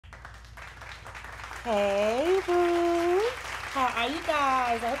Hey, boo. How are you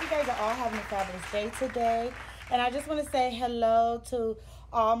guys? I hope you guys are all having a fabulous day today. And I just want to say hello to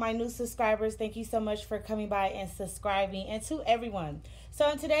all my new subscribers. Thank you so much for coming by and subscribing, and to everyone.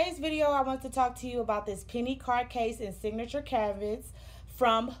 So in today's video, I want to talk to you about this Pennie card case and signature canvas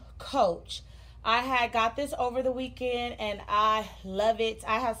from Coach. I had got this over the weekend and I love it.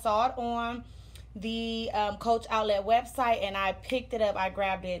 I had saw it on the Coach Outlet website and I picked it up. I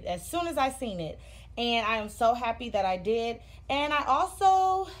grabbed it as soon as I seen it, and I am so happy that I did. And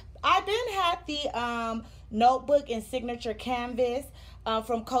I didn't have the notebook and signature canvas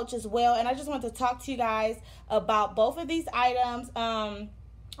from Coach as well, and I just want to talk to you guys about both of these items. I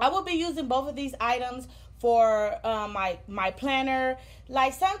will be using both of these items for my planner.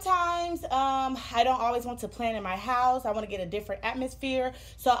 Like sometimes I don't always want to plan in my house. I want to get a different atmosphere,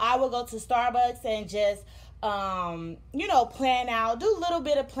 so I will go to Starbucks and just plan out, do a little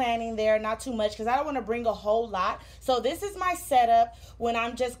bit of planning there, not too much, because I don't want to bring a whole lot. So this is my setup when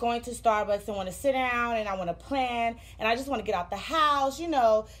I'm just going to Starbucks and want to sit down and I want to plan and I just want to get out the house,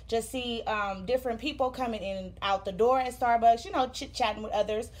 just see different people coming in and out the door at Starbucks, chit-chatting with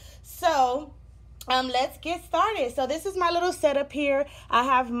others. So let's get started. So this is my little setup here. I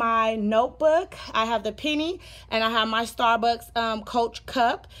have my notebook, I have the Pennie, and I have my Starbucks Coach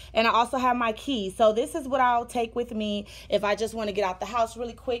cup, and I also have my keys. So this is what I'll take with me if I just want to get out the house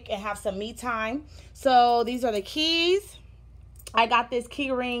really quick and have some me time. So these are the keys. I got this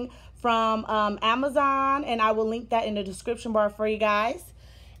key ring from Amazon, and I will link that in the description bar for you guys.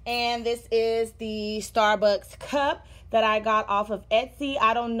 And this is the Starbucks cup that I got off of Etsy.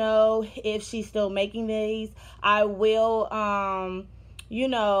 I don't know if she's still making these. I will,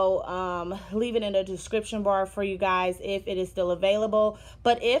 leave it in the description bar for you guys if it is still available.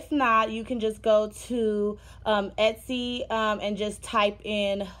 But if not, you can just go to Etsy and just type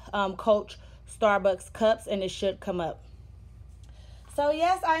in Coach Starbucks cups and it should come up. So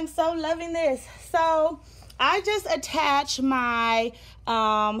yes, I'm so loving this. So I just attached my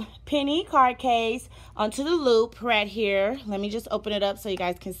Pennie card case onto the loop right here. Let me just open it up so you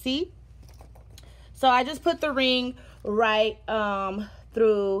guys can see. So I just put the ring right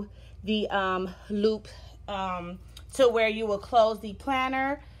through the loop to where you will close the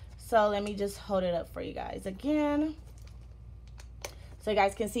planner. So let me just hold it up for you guys again so you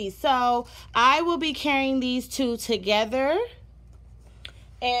guys can see. So I will be carrying these two together.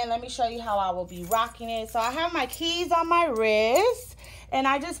 And let me show you how I will be rocking it. So I have my keys on my wrist, and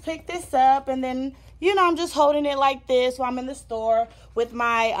I just picked this up, and then, I'm just holding it like this while I'm in the store with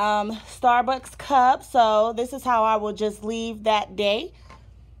my Starbucks cup. So this is how I will just leave that day,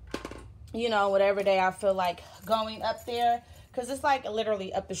 whatever day I feel like going up there, because it's like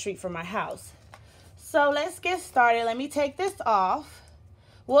literally up the street from my house. So let's get started. Let me take this off.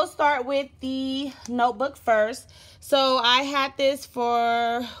 We'll start with the notebook first. So I had this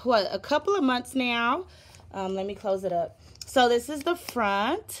for, a couple of months now. Let me close it up. So this is the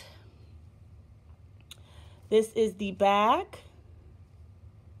front. This is the back.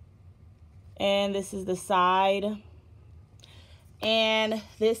 And this is the side. And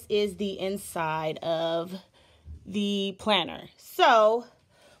this is the inside of the planner. So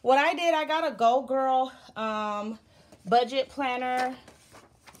what I did, I got a Go Girl budget planner.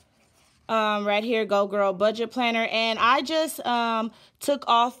 Right here, Go Girl budget planner, and I just took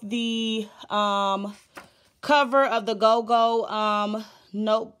off the cover of the Go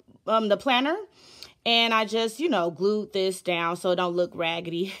the planner, and I just glued this down so it don't look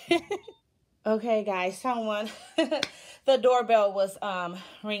raggedy. Okay guys, someone the doorbell was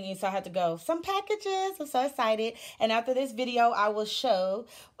ringing, so I had to go. Some packages. I'm so excited. And after this video I will show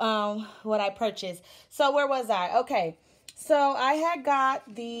what I purchased. So where was I? Okay. So I had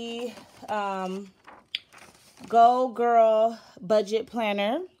got the Go Girl budget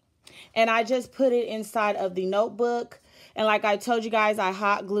planner, and I just put it inside of the notebook. And like I told you guys, I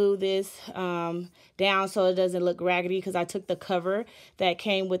hot glue this down so it doesn't look raggedy, because I took the cover that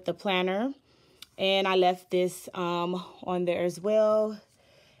came with the planner and I left this on there as well.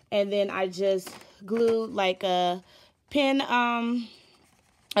 And then I just glued like a pin,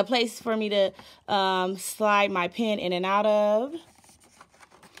 a place for me to slide my pen in and out of.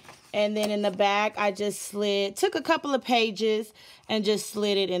 And then in the back, I just took a couple of pages and just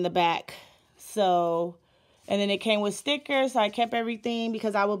slid it in the back. So, and then it came with stickers, so I kept everything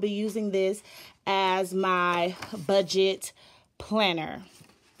because I will be using this as my budget planner.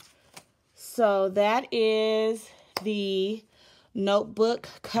 So that is the notebook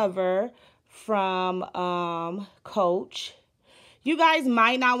cover from Coach. You guys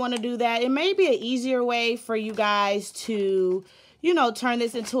might not want to do that. It may be an easier way for you guys to, you know, turn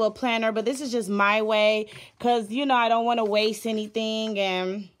this into a planner, but this is just my way because, you know, I don't want to waste anything,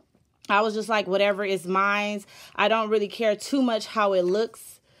 and I was just like, whatever is mine. I don't really care too much how it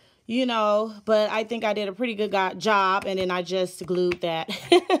looks, you know, but I think I did a pretty good job, and then I just glued that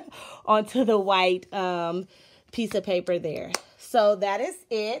onto the white piece of paper there. So that is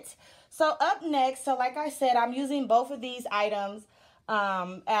it. So up next, so like I said, I'm using both of these items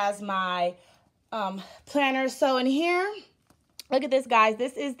as my planner. So in here, look at this, guys.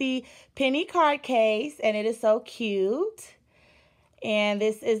 This is the Pennie card case, and it is so cute. And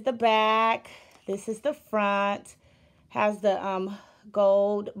this is the back. This is the front. Has the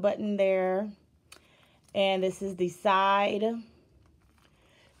gold button there. And this is the side.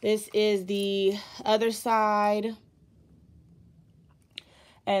 This is the other side.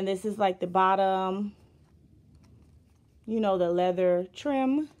 And this is like the bottom, you know, the leather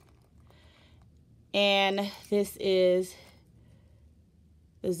trim. And this is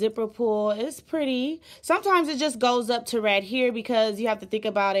the zipper pull. It's pretty. Sometimes it just goes up to right here because you have to think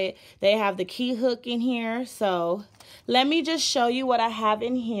about it. They have the key hook in here. So let me just show you what I have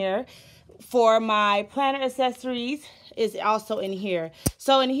in here. For my planner accessories is also in here.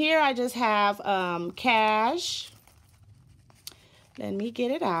 So in here I just have cash. Let me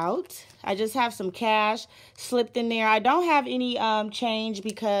get it out. I just have some cash slipped in there. I don't have any change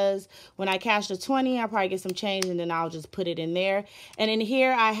because when I cash the 20, I'll probably get some change and then I'll just put it in there. And in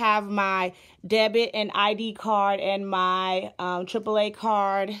here, I have my debit and ID card and my AAA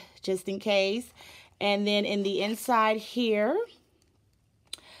card just in case. And then in the inside here,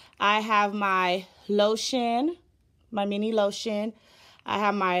 I have my lotion, my mini lotion. I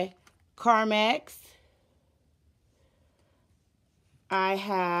have my Carmex. I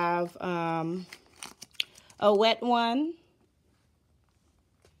have a wet one.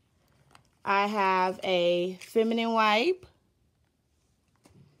 I have a feminine wipe.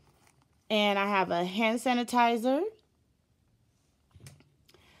 And I have a hand sanitizer.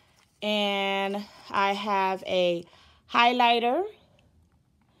 And I have a highlighter.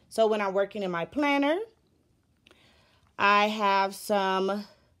 So when I'm working in my planner, I have some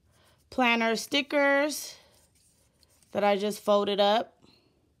planner stickers that I just folded up.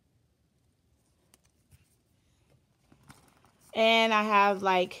 And I have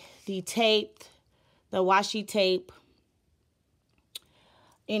like the tape, the washi tape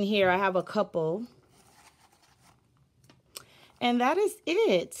in here. I have a couple. And that is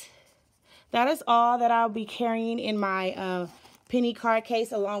it. That is all that I'll be carrying in my Pennie card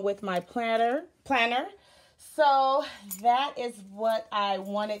case along with my planner. So that is what I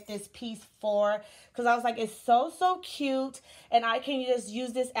wanted this piece for, because I was like, it's so cute, and I can just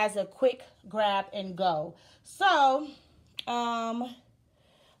use this as a quick grab and go. So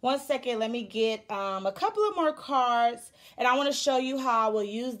one second, let me get a couple of more cards, and I want to show you how I will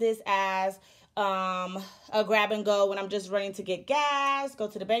use this as a grab and go when I'm just running to get gas, go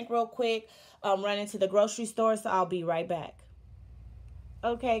to the bank real quick, run into the grocery store. So I'll be right back.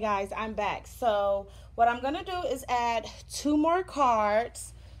 Okay, guys, I'm back. So what I'm going to do is add 2 more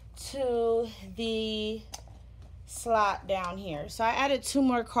cards to the slot down here. So I added 2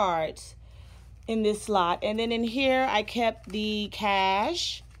 more cards in this slot. And then in here, I kept the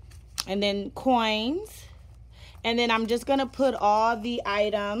cash and then coins. And then I'm just going to put all the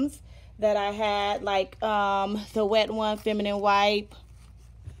items that I had, like the wet one, feminine wipe,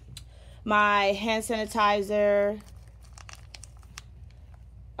 my hand sanitizer,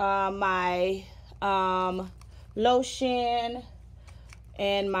 my lotion,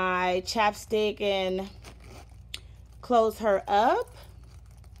 and my chapstick, and close her up.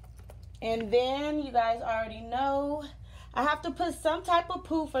 And then you guys already know I have to put some type of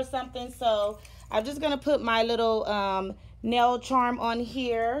poof or something, so I'm just gonna put my little nail charm on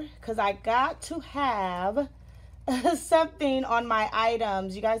here because I got to have something on my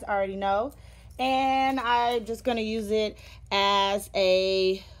items. You guys already know. And I'm just gonna use it as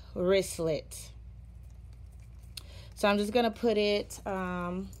a wristlet. So I'm just gonna put it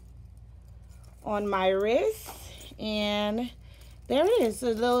on my wrist, and there it is, a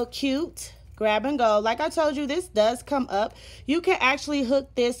little cute grab and go. Like I told you, this does come up. You can actually hook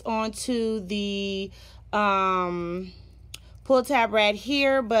this onto the pull tab right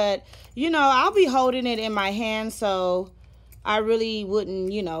here, but you know, I'll be holding it in my hand, so I really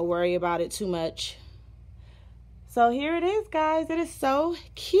wouldn't, you know, worry about it too much. So here it is, guys. It is so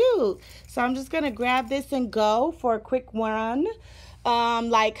cute. So I'm just gonna grab this and go for a quick run.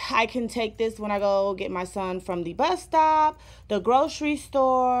 Like I can take this when I go get my son from the bus stop, the grocery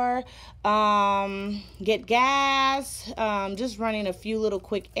store, get gas, just running a few little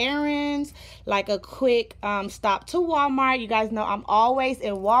quick errands, like a quick stop to Walmart. You guys know I'm always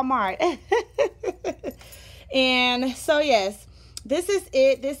in Walmart. And so yes, this is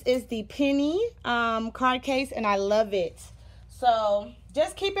it. This is the Pennie card case, and I love it. So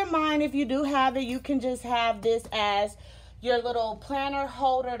just keep in mind, if you do have it, you can just have this as your little planner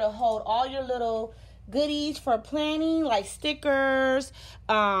holder to hold all your little goodies for planning, like stickers,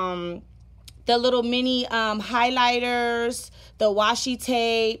 the little mini highlighters, the washi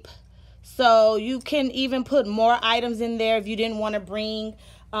tape. So you can even put more items in there if you didn't want to bring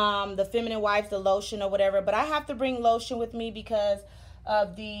the Feminine Wipes, the lotion or whatever. But I have to bring lotion with me because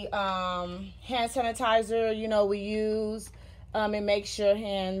of the hand sanitizer, you know, we use. It makes your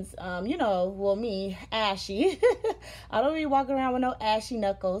hands, you know, well, me, ashy. I don't be walking around with no ashy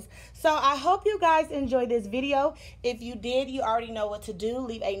knuckles. So I hope you guys enjoyed this video. If you did, you already know what to do.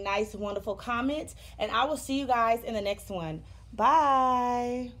 Leave a nice, wonderful comment. And I will see you guys in the next one.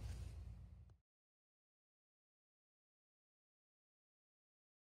 Bye.